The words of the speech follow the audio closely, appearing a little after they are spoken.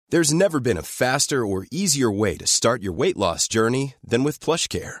There's never been a faster or easier way to start your weight loss journey than with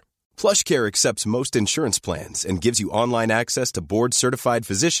PlushCare. PlushCare accepts most insurance plans and gives you online access to board-certified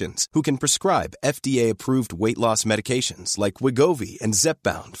physicians who can prescribe FDA-approved weight loss medications like Wegovy and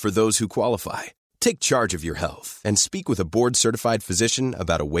Zepbound for those who qualify. Take charge of your health and speak with a board-certified physician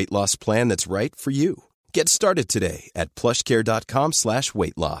about a weight loss plan that's right for you. Get started today at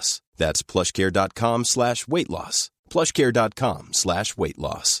plushcare.com/weight loss. That's plushcare.com/weight loss. plushcare.com/weight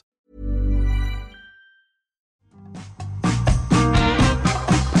loss.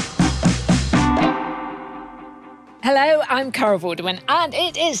 Hello, I'm Cara Vorderman, and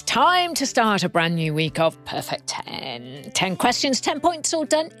it is time to start a brand new week of Perfect 10. 10 questions, 10 points, all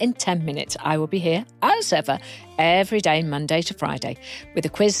done in 10 minutes. I will be here, as ever, every day, Monday to Friday, with a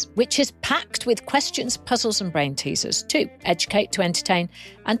quiz which is packed with questions, puzzles and brain teasers to educate, to entertain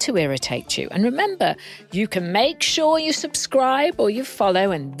and to irritate you. And remember, you can make sure you subscribe or you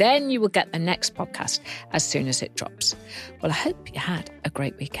follow, and then you will get the next podcast as soon as it drops. Well, I hope you had a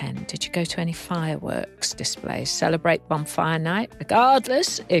great weekend. Did you go to any fireworks displays, celebrate Bonfire Night?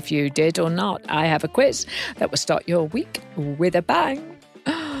 Regardless if you did or not, I have a quiz that will start your week with a bang.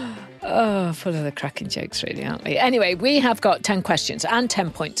 Oh, full of the cracking jokes, really, aren't we? Anyway, we have got 10 questions and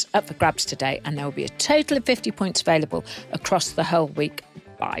 10 points up for grabs today, and there will be a total of 50 points available across the whole week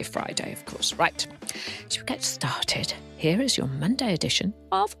by Friday, of course. Right, shall we get started? Here is your Monday edition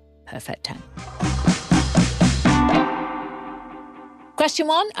of Perfect 10. Question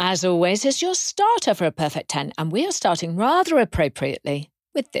 1, as always, is your starter for a Perfect 10, and we are starting rather appropriately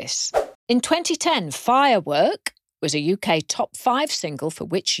with this. In 2010, Firework was a UK top 5 single for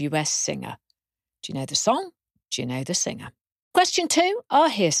which US singer? Do you know the song? Do you know the singer? Question 2, our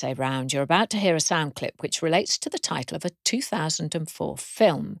hearsay round. You're about to hear a sound clip which relates to the title of a 2004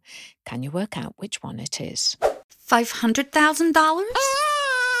 film. Can you work out which one it is? $500,000?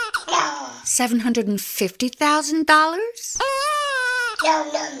 $750,000? No.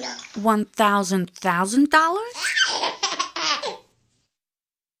 $1,000,000?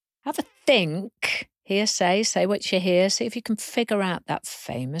 Have a think. Hearsay, say what you hear, see if you can figure out that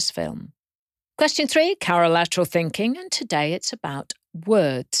famous film. Question 3, carolateral thinking, and today it's about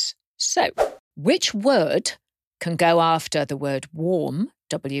words. So, which word can go after the word warm,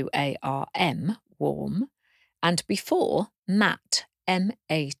 W-A-R-M, warm, and before mat,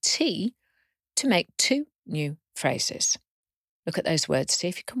 M-A-T, to make 2 new phrases? Look at those words, see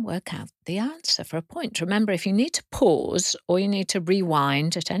if you can work out the answer for a point. Remember, if you need to pause or you need to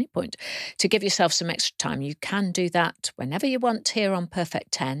rewind at any point to give yourself some extra time, you can do that whenever you want here on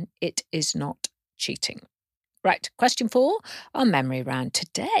Perfect 10. It is not cheating. Right, question 4, our memory round.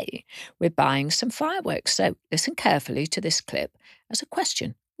 Today, we're buying some fireworks, so listen carefully to this clip as a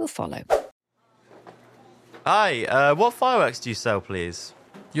question will follow. Hi, what fireworks do you sell, please?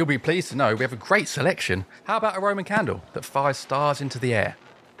 You'll be pleased to know we have a great selection. How about a Roman candle that fires stars into the air?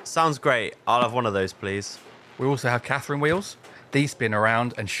 Sounds great. I'll have one of those, please. We also have Catherine wheels. These spin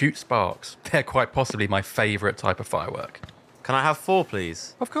around and shoot sparks. They're quite possibly my favourite type of firework. Can I have 4,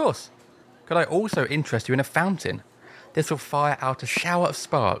 please? Of course. Could I also interest you in a fountain? This will fire out a shower of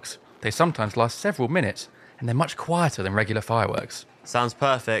sparks. They sometimes last several minutes, and they're much quieter than regular fireworks. Sounds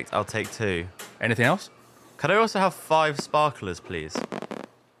perfect. I'll take 2. Anything else? Could I also have 5 sparklers, please?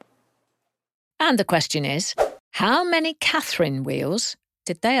 And the question is, how many Catherine wheels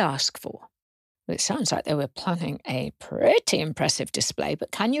did they ask for? Well, it sounds like they were planning a pretty impressive display, but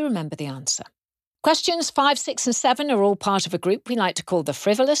can you remember the answer? Questions 5, 6 and 7 are all part of a group we like to call the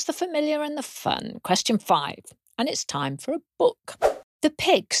frivolous, the familiar and the fun. Question 5, and it's time for a book. The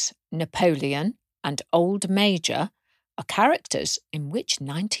pigs, Napoleon and Old Major, are characters in which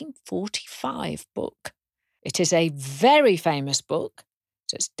 1945 book? It is a very famous book,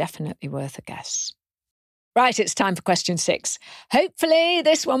 so it's definitely worth a guess. Right, it's time for question 6. Hopefully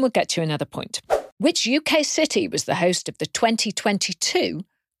this one will get you another point. Which UK city was the host of the 2022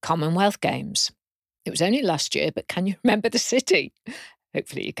 Commonwealth Games? It was only last year, but can you remember the city?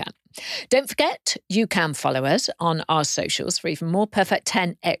 Hopefully you can. Don't forget, you can follow us on our socials for even more Perfect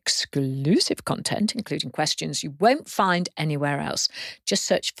 10 exclusive content, including questions you won't find anywhere else. Just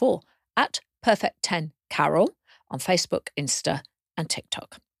search for @Perfect10Carol on Facebook, Insta and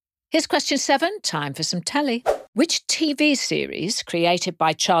TikTok. Here's question 7, time for some telly. Which TV series created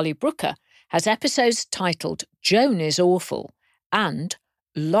by Charlie Brooker has episodes titled Joan is Awful and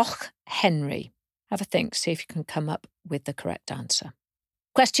Loch Henry? Have a think, see if you can come up with the correct answer.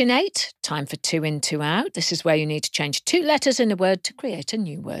 Question 8, time for 2 in, 2 out. This is where you need to change 2 letters in a word to create a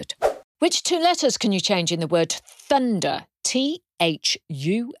new word. Which 2 letters can you change in the word thunder,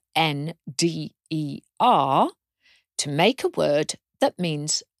 Thunder, to make a word that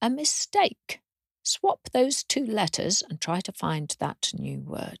means a mistake. Swap those two letters and try to find that new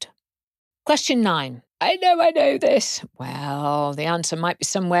word. Question 9. I know this. Well, the answer might be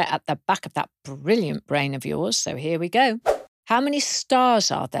somewhere at the back of that brilliant brain of yours, so here we go. How many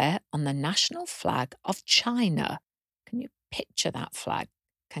stars are there on the national flag of China? Can you picture that flag?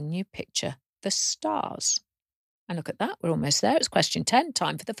 Can you picture the stars? And look at that, we're almost there. It's question 10,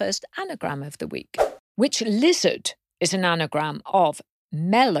 time for the first anagram of the week. Which lizard is an anagram of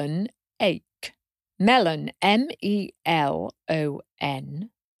melon ache? Melon, M-E-L-O-N,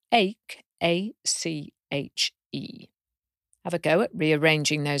 ache, A-C-H-E. Have a go at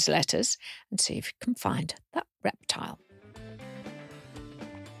rearranging those letters and see if you can find that reptile.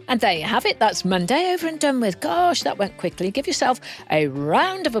 And there you have it. That's Monday over and done with. Gosh, that went quickly. Give yourself a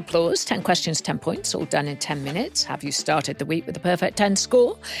round of applause. 10 questions, 10 points, all done in 10 minutes. Have you started the week with a perfect 10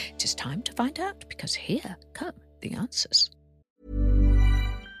 score? It is time to find out, because here come the answers.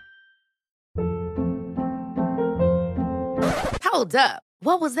 Hold up.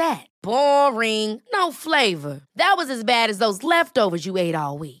 What was that? Boring. No flavor. That was as bad as those leftovers you ate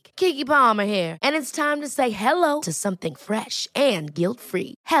all week. Keke Palmer here, and it's time to say hello to something fresh and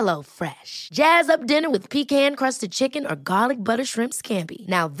guilt-free. Hello Fresh. Jazz up dinner with pecan-crusted chicken or garlic butter shrimp scampi.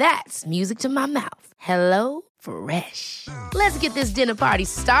 Now that's music to my mouth. Hello Fresh. Let's get this dinner party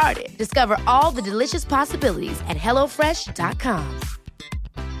started. Discover all the delicious possibilities at HelloFresh.com.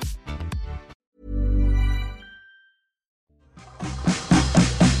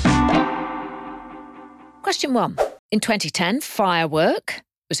 Question 1. In 2010, Firework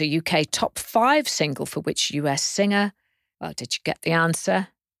was a UK top 5 single for which US singer? Well, did you get the answer?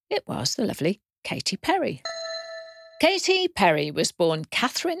 It was the lovely Katy Perry. Katy Perry was born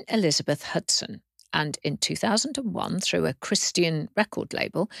Catherine Elizabeth Hudson, and in 2001, through a Christian record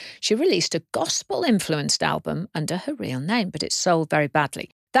label, she released a gospel-influenced album under her real name, but it sold very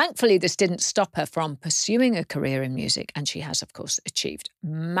badly. Thankfully, this didn't stop her from pursuing a career in music, and she has, of course, achieved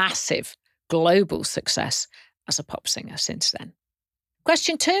massive global success as a pop singer since then.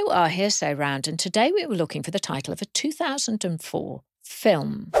 Question 2, our hearsay round, and today we were looking for the title of a 2004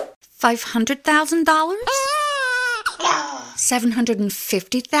 film. $500,000?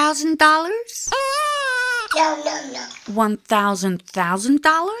 $750,000? No.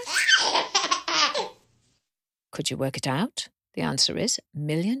 $1,000,000? Could you work it out? The answer is $1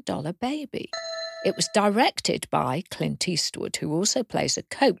 Million Baby. It was directed by Clint Eastwood, who also plays a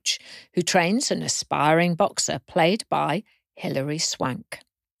coach who trains an aspiring boxer played by Hilary Swank.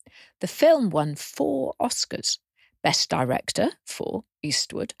 The film won 4 Oscars. Best Director for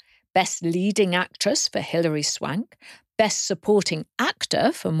Eastwood, Best Leading Actress for Hilary Swank, Best Supporting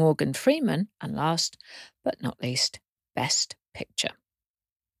Actor for Morgan Freeman, and last but not least, Best Picture.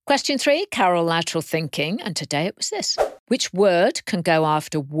 Question 3, Carol Lateral Thinking, and today it was this. Which word can go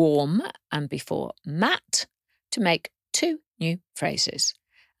after warm and before Matt to make 2 new phrases?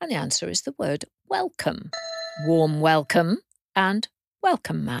 And the answer is the word welcome. Warm welcome and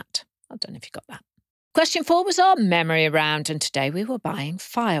welcome Matt. I don't know if you got that. Question 4 was our memory round, and today we were buying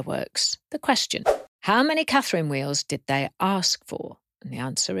fireworks. The question, how many Catherine wheels did they ask for? And the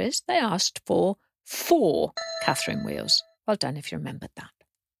answer is they asked for 4 Catherine wheels. Well done if you remembered that.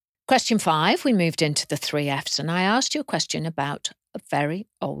 Question 5, we moved into the 3 Fs, and I asked you a question about a very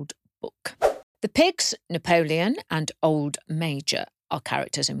old book. The Pigs, Napoleon and Old Major are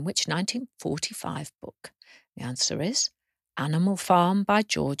characters in which 1945 book? The answer is Animal Farm by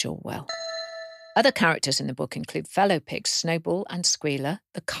George Orwell. Other characters in the book include fellow pigs Snowball and Squealer,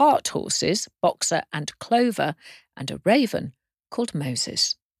 the cart horses Boxer and Clover, and a raven called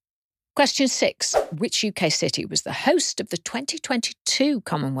Moses. Question 6. Which UK city was the host of the 2022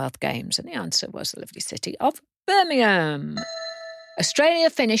 Commonwealth Games? And the answer was the lovely city of Birmingham. Australia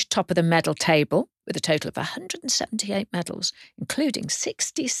finished top of the medal table with a total of 178 medals, including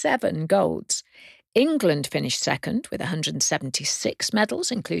 67 golds. England finished second with 176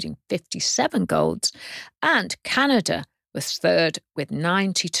 medals, including 57 golds. And Canada was third with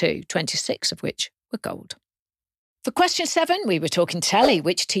 92, 26 of which were gold. For question 7, we were talking telly.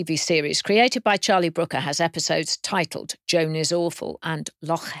 Which TV series created by Charlie Brooker has episodes titled Joan is Awful and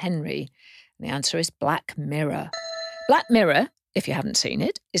Loch Henry? And the answer is Black Mirror. Black Mirror, if you haven't seen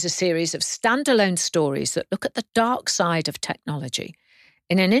it, is a series of standalone stories that look at the dark side of technology.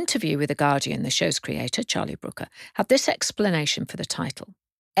 In an interview with The Guardian, the show's creator, Charlie Brooker, had this explanation for the title.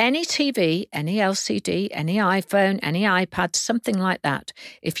 Any TV, any LCD, any iPhone, any iPad, something like that,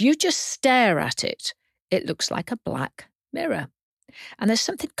 if you just stare at it, it looks like a black mirror. And there's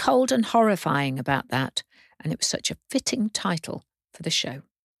something cold and horrifying about that, and it was such a fitting title for the show.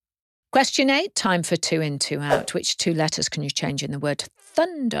 Question 8, time for 2 in, 2 out. Which 2 letters can you change in the word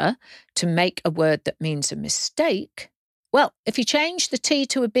thunder to make a word that means a mistake? Well, if you change the T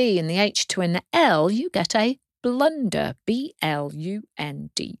to a B and the H to an L, you get a blunder. B-L-U-N-D-E-R.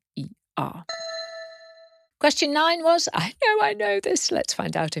 Question 9 was, I know this. Let's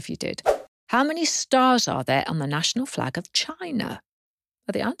find out if you did. How many stars are there on the national flag of China?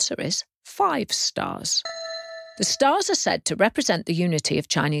 Well, the answer is 5 stars. The stars are said to represent the unity of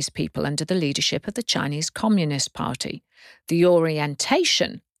Chinese people under the leadership of the Chinese Communist Party. The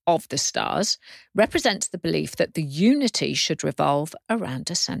orientation of the stars represents the belief that the unity should revolve around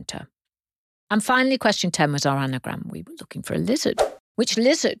a centre. And finally, question 10 was our anagram. We were looking for a lizard. Which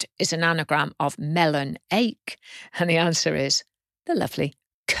lizard is an anagram of melon ache? And the answer is the lovely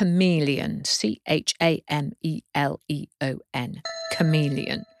chameleon. C-H-A-M-E-L-E-O-N.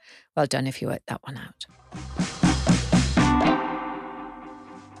 Chameleon. Well done if you worked that one out.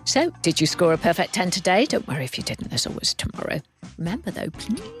 So, did you score a perfect 10 today? Don't worry if you didn't, there's always tomorrow. Remember though,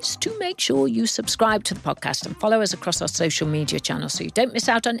 please do make sure you subscribe to the podcast and follow us across our social media channels so you don't miss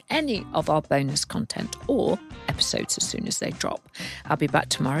out on any of our bonus content or episodes as soon as they drop. I'll be back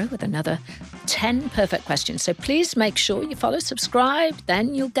tomorrow with another 10 perfect questions. So please make sure you follow, subscribe,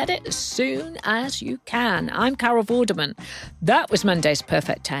 then you'll get it as soon as you can. I'm Carol Vorderman. That was Monday's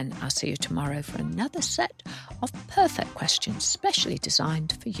Perfect 10. I'll see you tomorrow for another set of perfect questions specially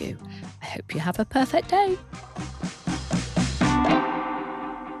designed for you. I hope you have a perfect day.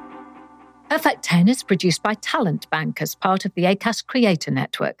 Perfect 10 is produced by Talent Bank as part of the Acast Creator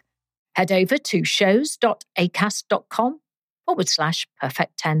Network. Head over to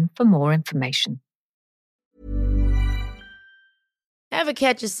shows.acast.com/perfect10 for more information. Ever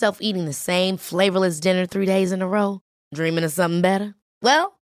catch yourself eating the same flavorless dinner 3 days in a row? Dreaming of something better?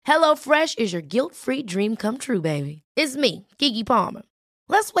 Well, HelloFresh is your guilt-free dream come true, baby. It's me, Keke Palmer.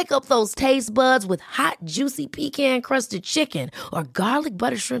 Let's wake up those taste buds with hot, juicy pecan-crusted chicken or garlic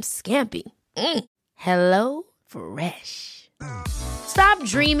butter shrimp scampi. Hello Fresh. Stop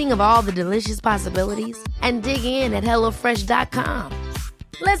dreaming of all the delicious possibilities and dig in at HelloFresh.com.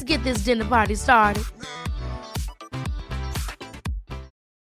 Let's get this dinner party started.